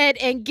go ahead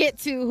and get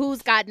to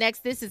Who's Got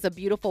Next. This is a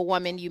beautiful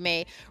woman. You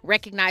may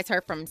recognize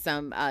her from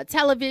some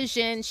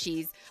television.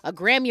 She's a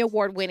Grammy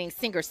Award-winning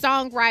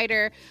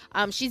singer-songwriter.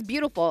 She's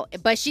beautiful,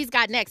 but she's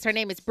got next. Her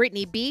name is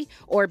Brittany B,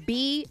 or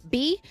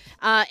BB,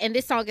 and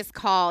this song is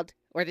called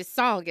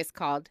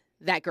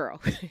That Girl.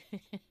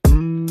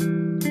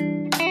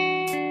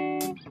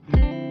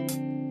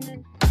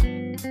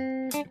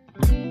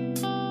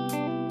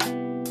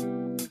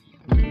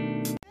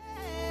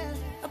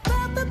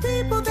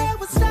 People that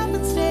would stop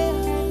and stare,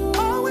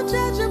 or would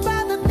judge her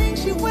by the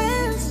things she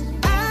wears.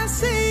 I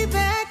see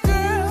that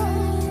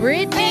girl.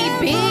 Brittany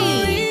B.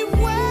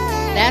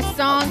 That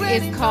song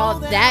is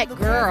called That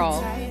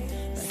Girl.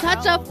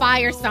 Such a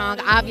fire song,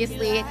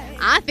 obviously.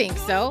 I think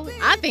so.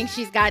 I think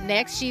she's got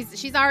next.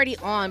 She's already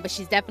on, but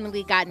she's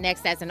definitely got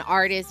next as an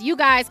artist. You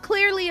guys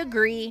clearly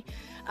agree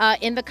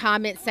in the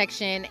comment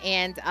section,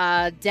 and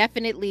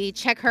definitely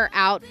check her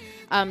out.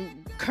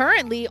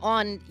 Currently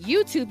on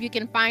YouTube, you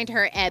can find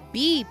her at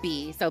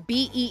BB, so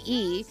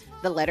BEE,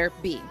 the letter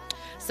B.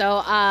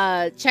 So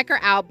check her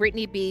out,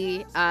 Brittany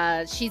B.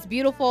 She's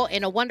beautiful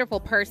and a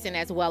wonderful person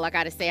as well. I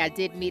got to say, I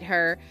did meet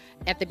her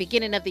at the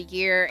beginning of the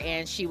year,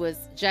 and she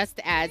was just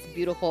as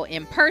beautiful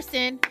in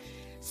person.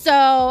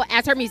 So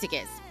as her music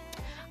is.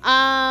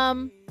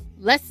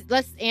 Let's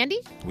Andy.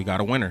 We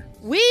got a winner.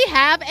 We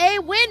have a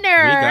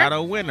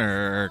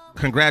winner.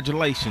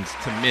 Congratulations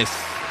to Miss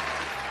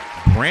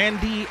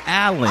Brandy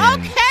Allen.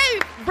 Okay,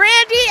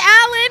 Brandy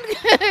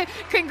Allen.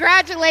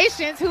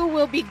 Congratulations, who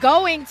will be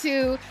going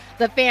to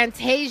the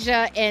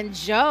Fantasia and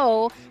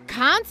Joe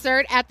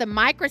concert at the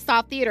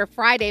Microsoft Theater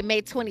Friday,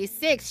 May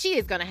 26th. She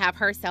is going to have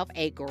herself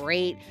a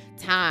great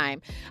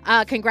time.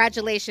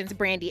 Congratulations,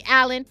 Brandy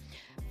Allen.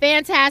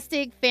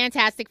 Fantastic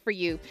for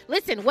you.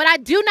 Listen, what I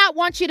do not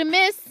want you to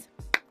miss,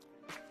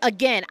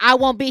 again, I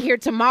won't be here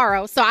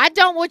tomorrow, so I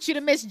don't want you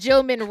to miss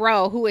Jill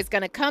Monroe, who is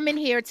going to come in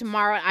here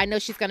tomorrow. I know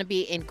she's going to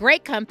be in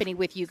great company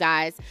with you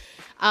guys.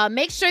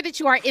 Make sure that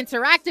you are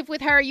interactive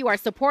with her. You are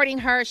supporting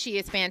her. She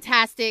is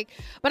fantastic.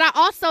 But I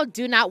also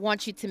do not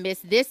want you to miss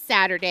this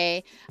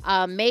Saturday,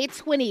 May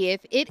 20th.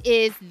 It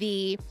is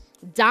the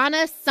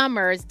Donna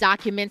Summers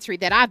documentary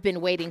that I've been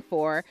waiting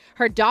for.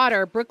 Her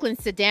daughter, Brooklyn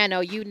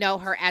Sedano, you know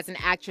her as an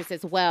actress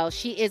as well.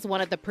 She is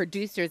one of the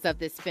producers of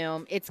this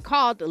film. It's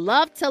called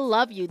Love to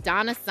Love You,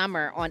 Donna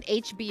Summer, on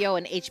HBO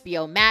and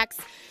HBO Max.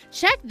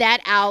 Check that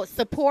out.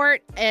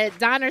 Support.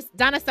 Donna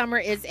Summer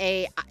is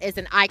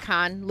an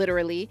icon,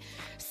 literally.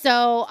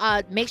 So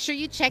make sure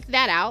you check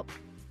that out.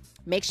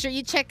 Make sure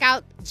you check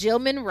out Jill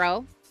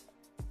Monroe.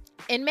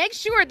 And make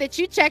sure that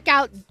you check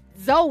out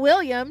Zoe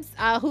Williams,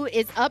 who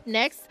is up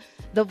next.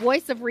 The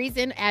voice of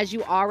reason, as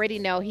you already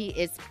know, he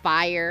is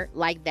fire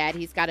like that.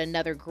 He's got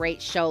another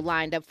great show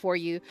lined up for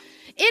you.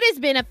 It has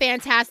been a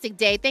fantastic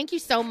day. Thank you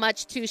so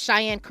much to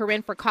Cheyenne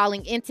Corin for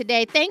calling in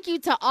today. Thank you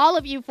to all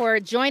of you for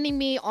joining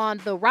me on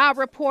the Rob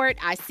Report.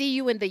 I see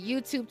you in the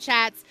YouTube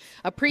chats.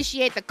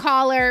 Appreciate the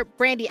caller.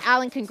 Brandy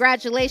Allen,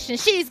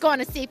 congratulations. She's going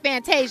to see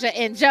Fantasia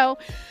and Joe.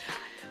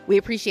 We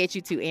appreciate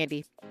you too,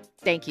 Andy.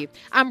 Thank you.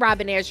 I'm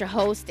Robin Ayers, your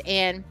host.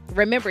 And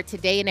remember,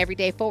 today and every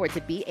day forward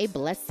to be a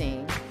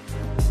blessing.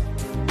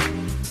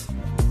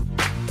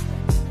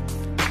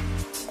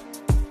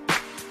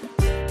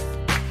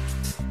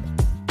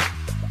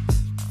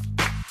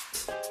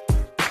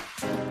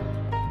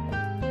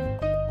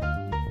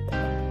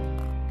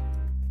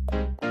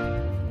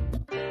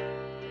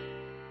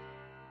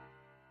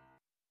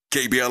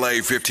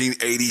 KBLA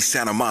 1580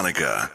 Santa Monica.